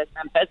about this,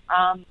 Memphis.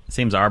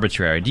 Seems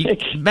arbitrary.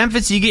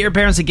 Memphis, do you get your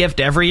parents a gift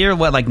every year?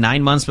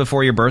 9 months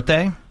before your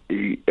birthday?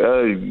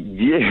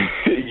 Yeah.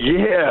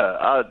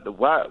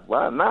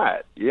 Why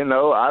not?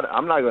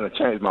 I'm not going to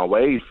change my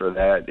ways for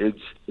that. It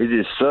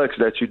just sucks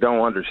that you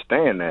don't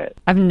understand that.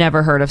 I've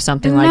never heard of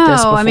something like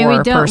this before. I mean,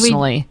 we don't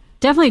personally. We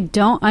definitely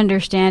don't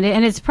understand it,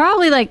 and it's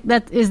probably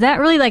that. Is that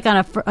really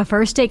on a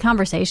first date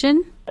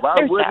conversation? Why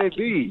wouldn't it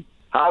be?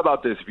 How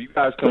about this? If you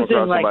guys come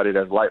across somebody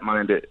that's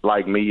like-minded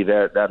like me,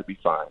 that'd be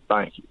fine.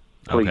 Thank you.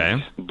 Please.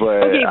 Okay.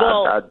 But okay,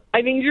 well,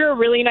 I think you're a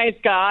really nice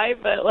guy,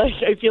 but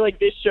I feel like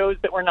this shows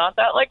that we're not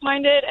that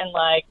like-minded, and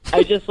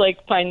I just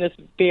find this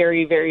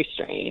very, very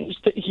strange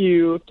that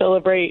you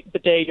celebrate the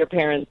day your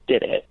parents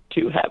did it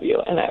to have you,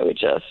 and I would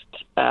just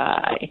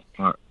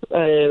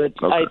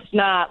it's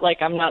not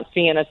I'm not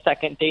seeing a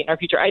second date in our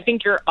future. I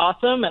think you're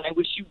awesome, and I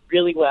wish you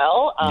really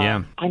well.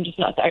 Yeah. I'm just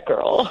not that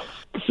girl.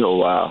 Oh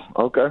wow.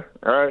 Okay.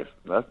 All right.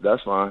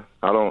 That's fine.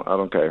 I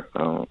don't care.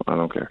 I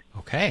don't care.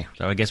 Okay.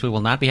 So I guess we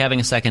will not be having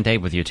a second date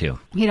with you two.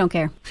 You don't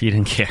care. You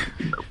didn't care.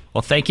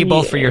 Well, thank you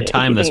both for your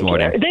time this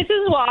morning. This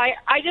is why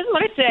I just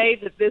want to say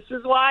that this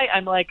is why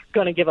I'm like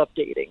going to give up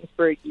dating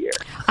for a year.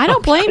 I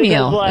don't blame you.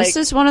 Because, like, this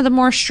is one of the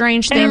more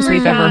strange things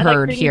we've ever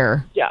heard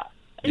here. Yeah.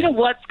 I don't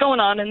know what's going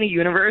on in the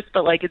universe,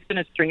 but like it's been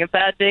a string of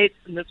bad dates,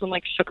 and this one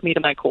like shook me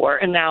to my core.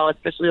 And now,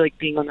 especially like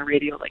being on the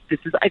radio, like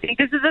I think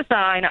this is a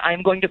sign.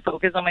 I'm going to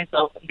focus on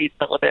myself and be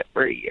celibate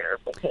for a year.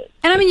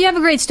 And I mean, you have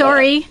a great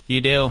story.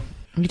 You do.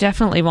 You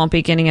definitely won't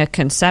be getting a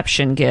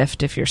conception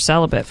gift if you're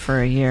celibate for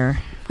a year.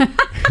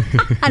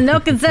 No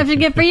conception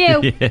gift for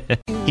you. Yeah.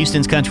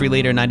 Houston's country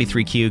leader,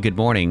 93Q. Good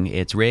morning.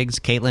 It's Riggs,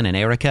 Caitlin, and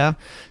Erica.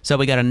 So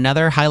we got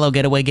another high-low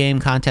getaway game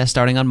contest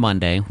starting on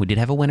Monday. We did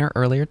have a winner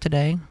earlier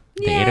today.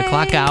 The 8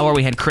 o'clock hour,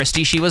 we had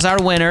Christy. She was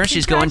our winner.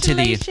 She's going to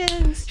the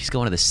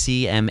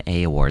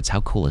CMA Awards.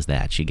 How cool is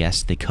that? She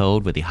guessed the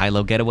code with the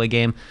high-low getaway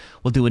game.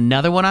 We'll do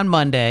another one on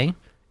Monday, and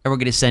we're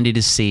going to send you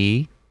to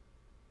see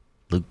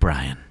Luke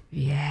Bryan.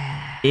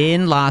 Yeah.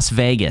 In Las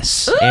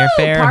Vegas. Ooh,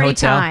 Airfare, party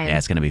hotel. time. Yeah,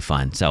 it's going to be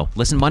fun. So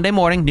listen Monday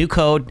morning, new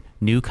code,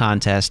 new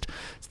contest.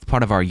 It's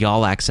part of our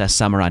Y'all Access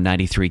Summer on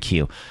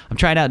 93Q. I'm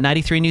trying out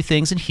 93 new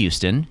things in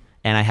Houston.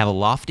 And I have a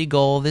lofty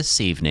goal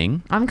this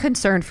evening. I'm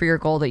concerned for your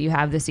goal that you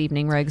have this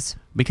evening, Riggs.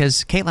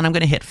 Because, Caitlin, I'm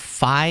going to hit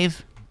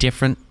 5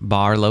 different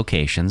bar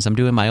locations. I'm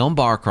doing my own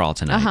bar crawl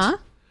tonight.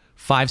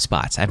 5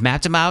 spots. I've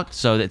mapped them out,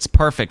 so it's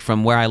perfect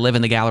from where I live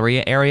in the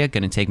Galleria area.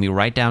 Going to take me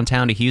right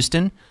downtown to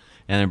Houston,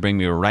 and then bring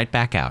me right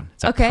back out.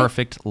 It's a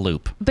perfect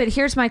loop. But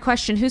here's my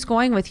question. Who's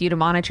going with you to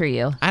monitor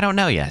you? I don't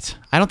know yet.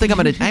 I don't think I'm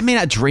going to... I may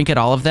not drink at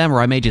all of them,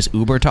 or I may just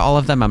Uber to all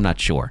of them. I'm not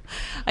sure.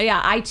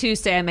 Yeah, I too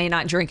say I may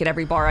not drink at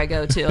every bar I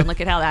go to, and look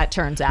at how that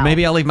turns out.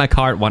 Maybe I'll leave my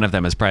car at one of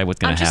them is probably what's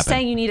going to happen. I'm just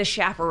saying you need a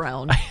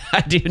chaperone.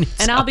 I do need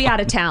And I'll be out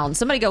of town.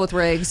 Somebody go with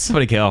Riggs.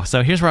 Somebody go.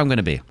 So here's where I'm going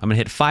to be. I'm going to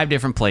hit 5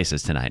 different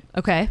places tonight.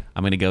 Okay.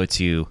 I'm going to go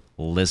to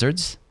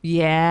Lizards.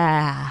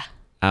 Yeah.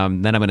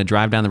 Then I'm going to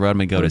drive down the road. I'm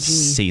going to go to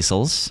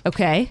Cecil's.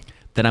 Okay.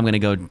 Then I'm going to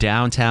go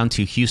downtown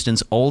to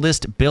Houston's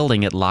oldest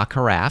building at La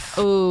Carafe.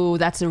 Oh,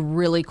 that's a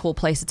really cool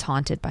place. It's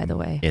haunted, by the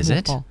way. Is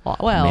it?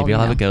 Well, maybe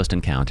I'll have a ghost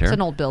encounter. It's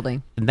an old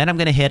building. And then I'm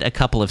going to hit a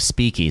couple of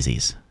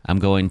speakeasies. I'm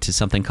going to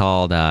something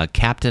called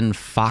Captain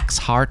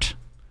Foxheart.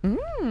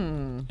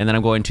 And then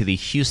I'm going to the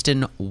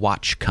Houston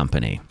Watch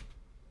Company.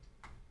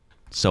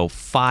 So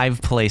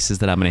 5 places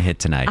that I'm going to hit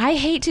tonight. I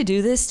hate to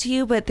do this to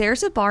you, but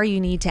there's a bar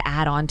you need to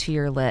add onto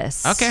your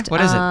list. Okay,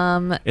 what is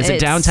it? Is it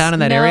downtown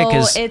in that area?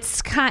 No,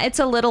 it's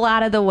a little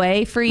out of the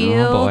way for you.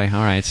 Oh boy,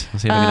 all right.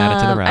 Let's see if I can add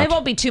it to the route. It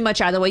won't be too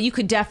much out of the way. You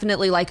could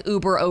definitely like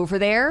Uber over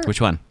there.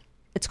 Which one?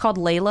 It's called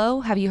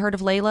Lalo. Have you heard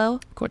of Lalo?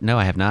 No,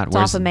 I have not. It's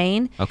off of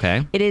Main.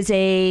 Okay.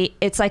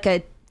 It's like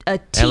a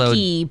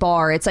tiki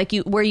bar. It's like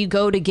where you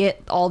go to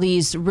get all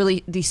these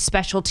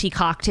specialty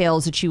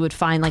cocktails that you would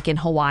find like in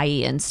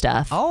Hawaii and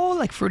stuff. Oh,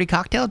 like fruity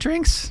cocktail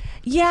drinks?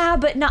 Yeah,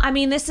 but no, I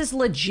mean this is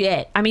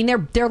legit. I mean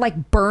they're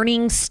like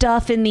burning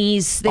stuff in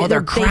these.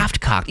 They're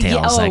craft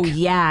cocktails.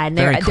 And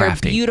they're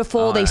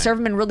beautiful. Oh, they serve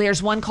them in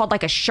there's one called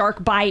like a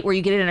shark bite where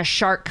you get it in a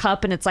shark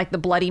cup and it's like the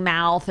bloody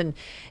mouth and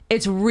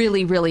it's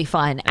really, really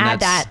fun. And add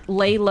that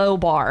Lalo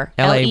bar.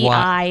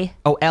 L-E-I.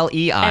 Oh,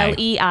 L-E-I.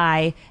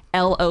 L-E-I.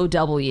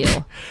 L-O-W.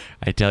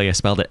 I tell you, I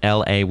spelled it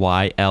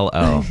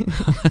L-A-Y-L-O.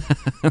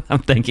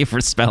 Thank you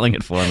for spelling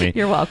it for me.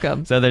 You're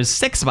welcome. So there's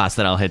 6 spots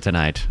that I'll hit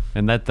tonight,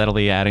 and that'll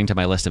be adding to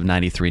my list of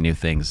 93 new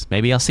things.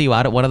 Maybe I'll see you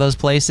out at one of those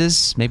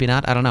places. Maybe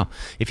not. I don't know.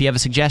 If you have a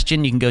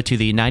suggestion, you can go to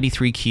the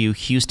 93Q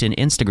Houston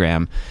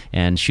Instagram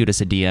and shoot us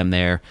a DM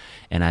there,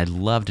 and I'd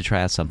love to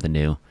try out something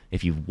new.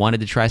 If you've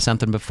wanted to try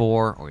something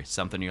before or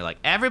something you're like,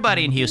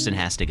 everybody in Houston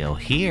has to go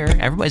here.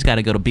 Everybody's got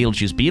to go to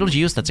Beetlejuice.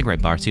 Beetlejuice, that's a great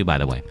bar too, by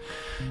the way.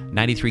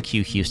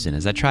 93Q Houston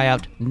as I try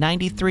out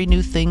 93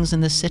 new things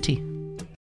in the city.